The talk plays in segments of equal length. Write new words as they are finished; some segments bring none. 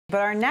But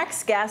our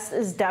next guest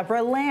is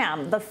Debra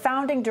Lam, the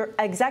founding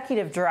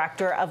executive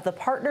director of the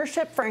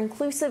Partnership for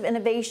Inclusive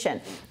Innovation,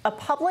 a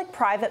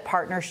public-private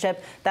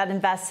partnership that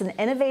invests in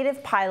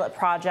innovative pilot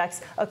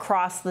projects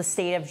across the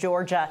state of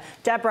Georgia.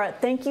 Debra,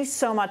 thank you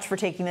so much for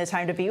taking the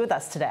time to be with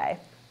us today.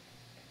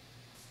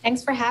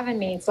 Thanks for having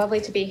me. It's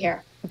lovely to be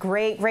here.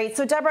 Great, great.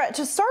 So Debra,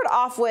 to start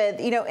off with,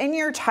 in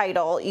your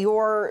title,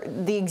 you're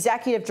the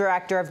executive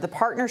director of the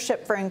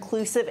Partnership for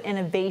Inclusive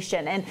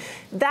Innovation. And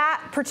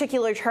that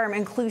particular term,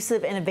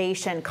 inclusive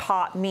innovation,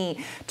 caught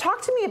me.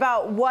 Talk to me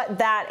about what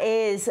that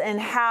is and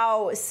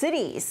how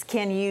cities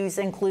can use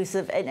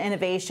inclusive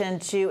innovation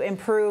to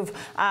improve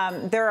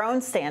their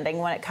own standing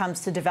when it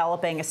comes to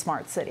developing a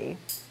smart city.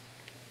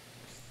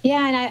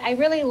 Yeah, and I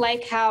really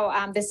like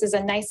how this is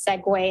a nice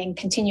segue and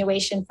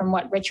continuation from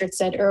what Richard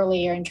said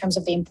earlier in terms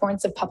of the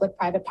importance of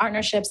public-private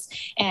partnerships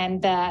and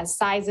the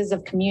sizes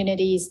of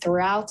communities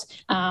throughout.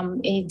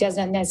 It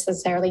doesn't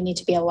necessarily need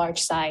to be a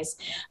large size.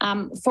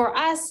 For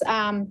us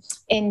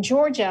in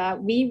Georgia,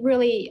 we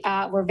really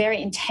were very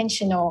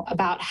intentional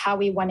about how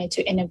we wanted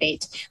to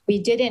innovate.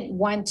 We didn't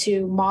want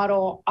to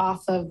model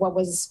off of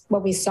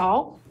what we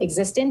saw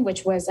existing,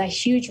 which was a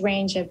huge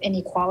range of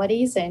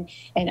inequalities and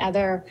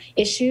other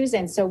issues.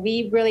 And so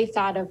we really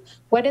thought of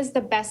what is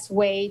the best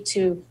way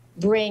to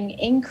bring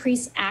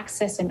increased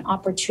access and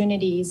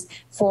opportunities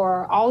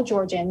for all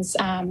Georgians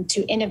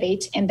to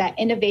innovate, and that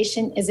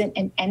innovation isn't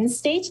an end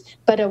state,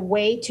 but a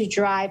way to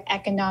drive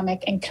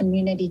economic and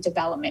community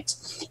development.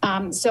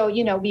 So,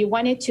 we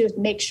wanted to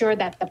make sure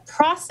that the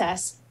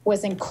process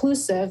was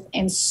inclusive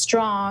and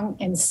strong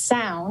and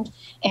sound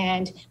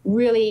and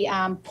really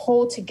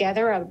pull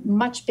together a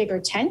much bigger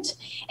tent.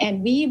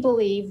 And we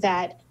believe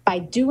that by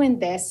doing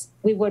this,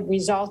 we would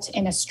result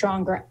in a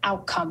stronger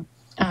outcome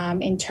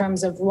in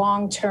terms of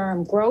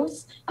long-term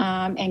growth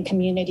and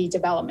community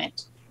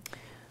development.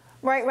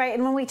 Right.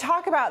 And when we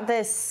talk about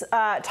this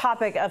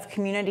topic of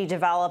community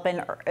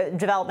development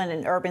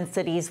in urban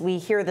cities, we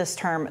hear this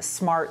term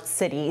smart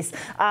cities.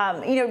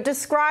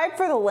 Describe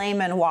for the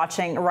layman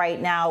watching right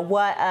now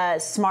what a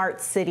smart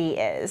city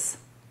is.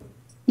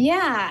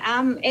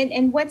 Yeah,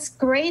 and what's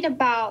great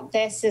about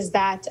this is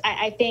that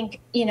I think,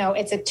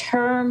 it's a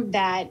term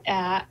that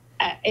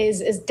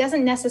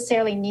doesn't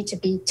necessarily need to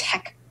be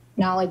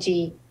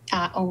technology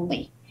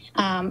only.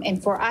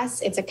 And for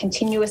us, it's a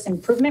continuous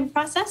improvement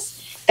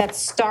process that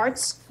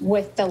starts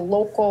with the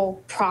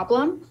local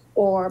problem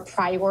or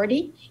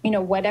priority,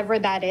 whatever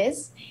that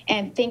is,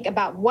 and think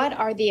about what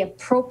are the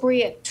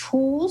appropriate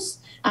tools,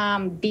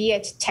 be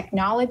it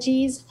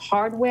technologies,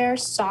 hardware,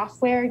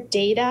 software,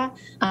 data,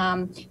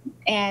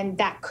 and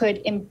that could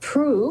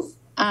improve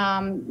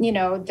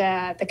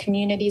the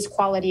community's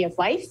quality of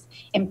life,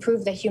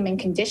 improve the human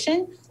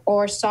condition,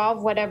 or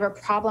solve whatever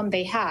problem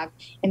they have.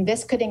 And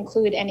this could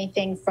include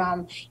anything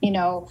from,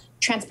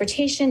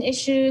 transportation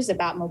issues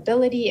about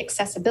mobility,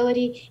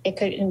 accessibility. It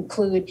could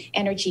include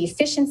energy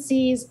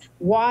efficiencies,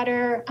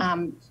 water,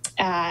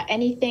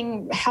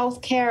 anything,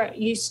 healthcare.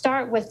 You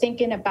start with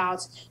thinking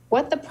about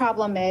what the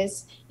problem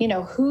is,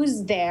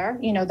 who's there,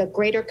 the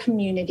greater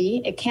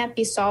community. It can't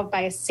be solved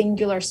by a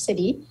singular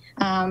city.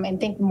 And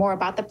think more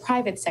about the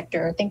private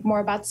sector, think more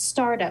about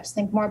startups,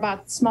 think more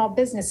about small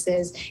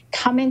businesses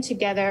coming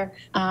together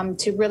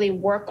to really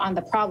work on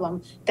the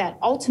problem that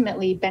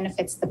ultimately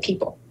benefits the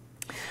people.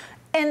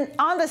 And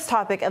on this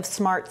topic of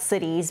smart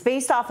cities,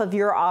 based off of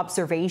your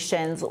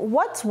observations,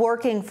 what's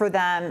working for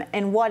them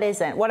and what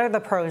isn't? What are the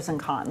pros and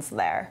cons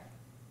there?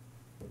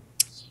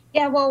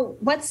 Yeah, well,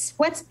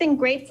 what's been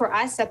great for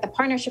us at the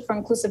Partnership for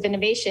Inclusive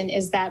Innovation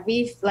is that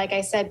we've, like I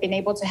said, been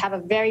able to have a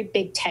very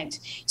big tent.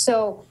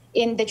 So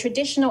in the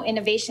traditional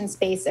innovation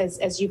space,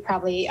 as you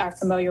probably are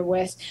familiar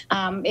with,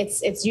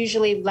 it's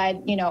usually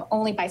led,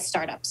 only by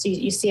startups.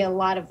 You see a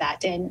lot of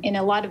that. And in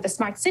a lot of the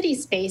smart city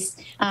space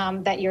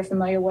that you're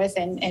familiar with,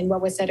 and what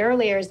was said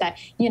earlier is that,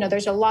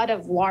 there's a lot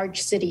of large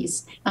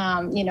cities,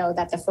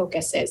 that the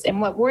focus is.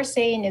 And what we're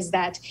saying is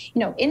that,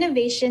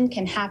 innovation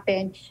can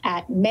happen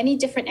at many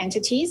different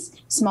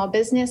entities, small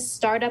business,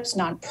 startups,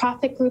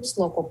 nonprofit groups,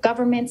 local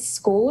governments,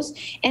 schools,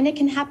 and it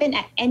can happen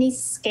at any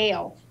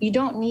scale. You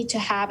don't need to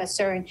have a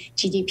certain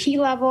GDP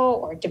level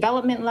or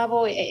development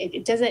level.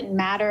 It doesn't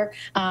matter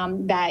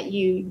that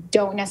you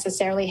don't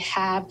necessarily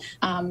have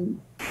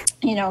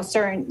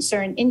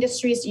certain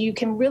industries. You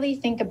can really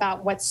think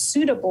about what's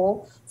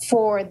suitable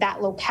for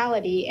that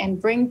locality and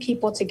bring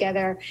people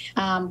together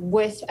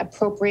with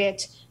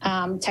appropriate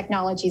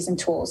technologies and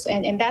tools.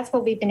 And that's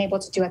what we've been able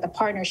to do at the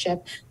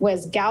partnership,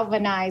 was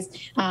galvanize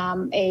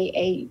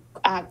a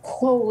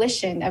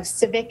coalition of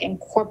civic and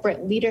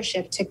corporate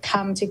leadership to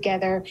come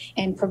together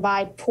and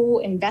provide pool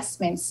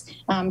investments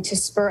to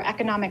spur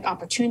economic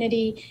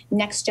opportunity,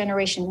 next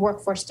generation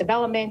workforce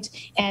development,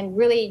 and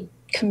really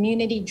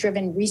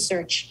community-driven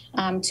research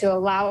to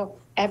allow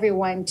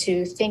everyone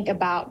to think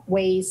about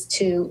ways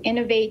to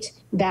innovate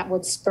that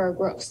would spur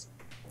growth.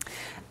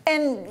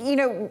 And, you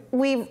know,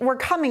 we're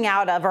coming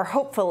out of, or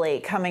hopefully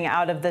coming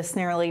out of, this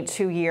nearly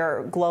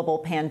 2-year global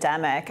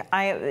pandemic.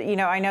 I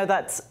know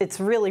it's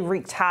really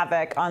wreaked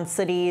havoc on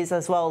cities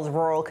as well as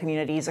rural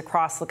communities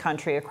across the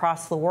country,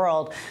 across the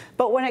world.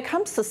 But when it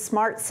comes to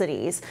smart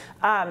cities,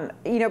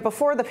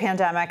 before the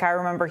pandemic, I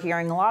remember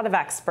hearing a lot of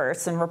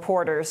experts and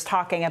reporters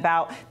talking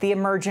about the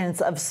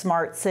emergence of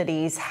smart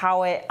cities,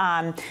 how it,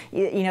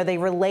 they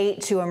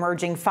relate to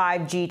emerging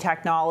 5G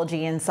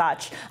technology and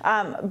such.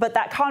 But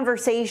that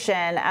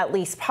conversation, at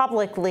least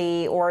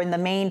publicly or in the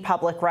main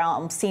public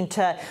realm, seemed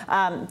to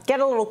get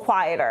a little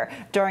quieter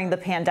during the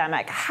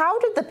pandemic. How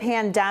did the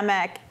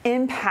pandemic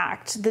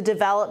impact the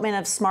development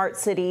of smart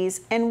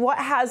cities, and what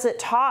has it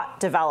taught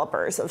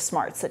developers of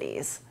smart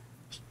cities?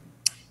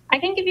 I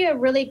can give you a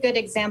really good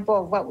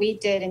example of what we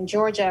did in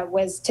Georgia,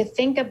 was to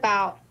think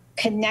about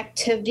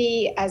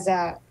connectivity as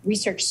a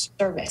research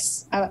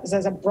service,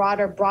 as a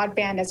broader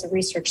broadband as a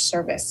research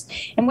service.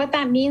 And what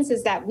that means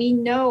is that we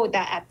know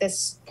that at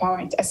this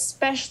point,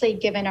 especially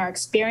given our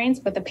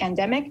experience with the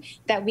pandemic,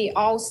 that we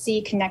all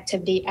see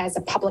connectivity as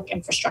a public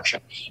infrastructure.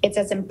 It's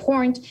as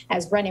important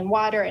as running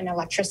water and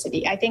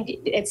electricity. I think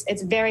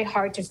it's very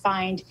hard to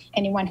find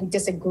anyone who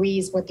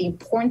disagrees with the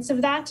importance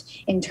of that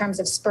in terms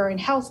of spurring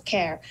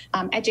healthcare,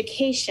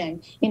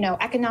 education,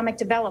 economic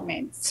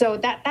development. So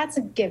that's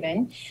a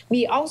given.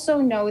 We also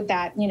know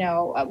that,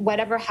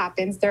 whatever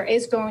happens, there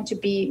is going to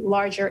be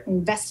larger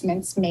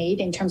investments made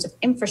in terms of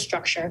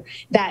infrastructure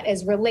that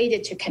is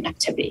related to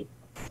connectivity.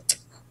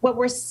 What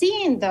we're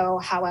seeing, though,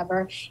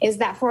 however, is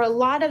that for a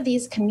lot of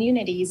these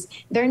communities,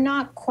 they're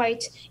not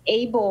quite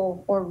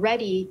able or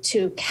ready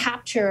to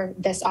capture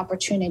this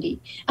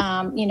opportunity,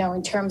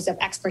 in terms of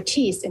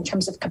expertise, in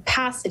terms of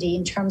capacity,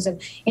 in terms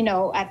of,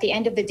 at the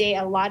end of the day,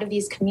 a lot of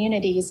these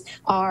communities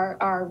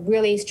are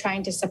really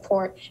trying to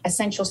support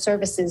essential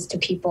services to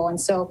people. And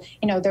so,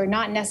 they're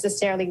not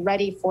necessarily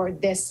ready for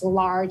this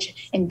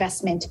large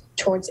investment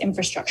towards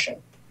infrastructure.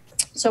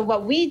 So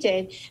what we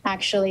did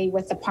actually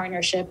with the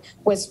partnership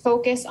was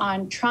focus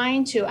on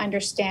trying to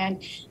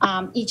understand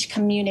each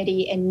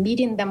community and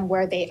meeting them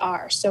where they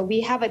are. So we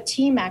have a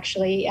team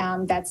actually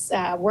that's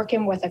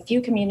working with a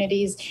few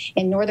communities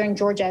in northern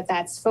Georgia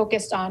that's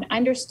focused on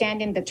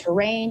understanding the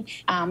terrain,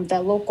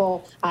 the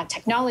local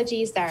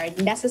technologies that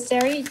are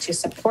necessary to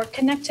support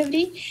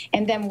connectivity.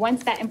 And then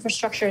once that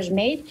infrastructure is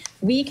made,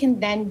 we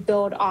can then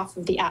build off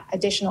of the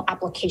additional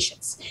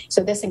applications.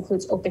 So this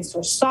includes open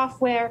source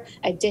software,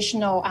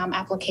 additional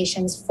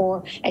applications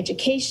for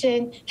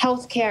education,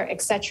 healthcare,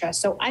 et cetera.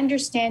 So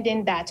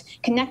understanding that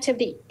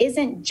connectivity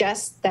isn't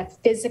just the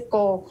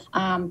physical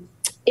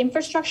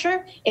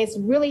infrastructure, is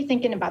really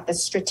thinking about the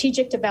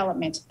strategic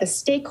development, the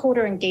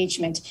stakeholder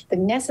engagement, the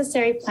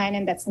necessary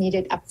planning that's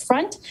needed up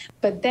front,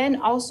 but then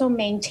also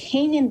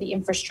maintaining the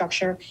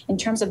infrastructure in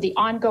terms of the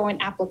ongoing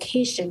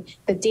application,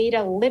 the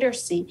data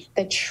literacy,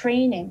 the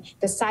training,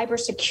 the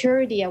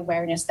cybersecurity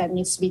awareness that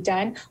needs to be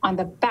done on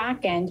the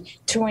back end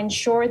to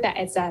ensure that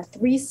it's a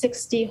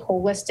 360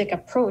 holistic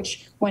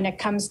approach when it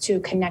comes to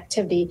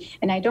connectivity.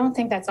 And I don't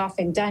think that's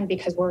often done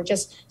because we're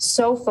just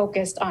so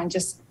focused on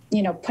just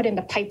putting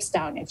the pipes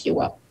down, if you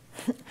will.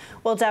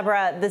 Well,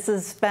 Debra, this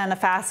has been a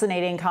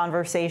fascinating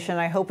conversation.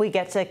 I hope we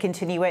get to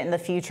continue it in the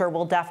future.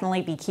 We'll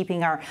definitely be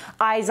keeping our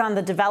eyes on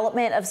the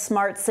development of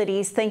smart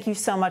cities. Thank you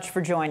so much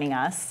for joining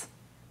us.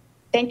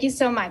 Thank you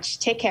so much.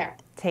 Take care.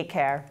 Take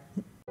care.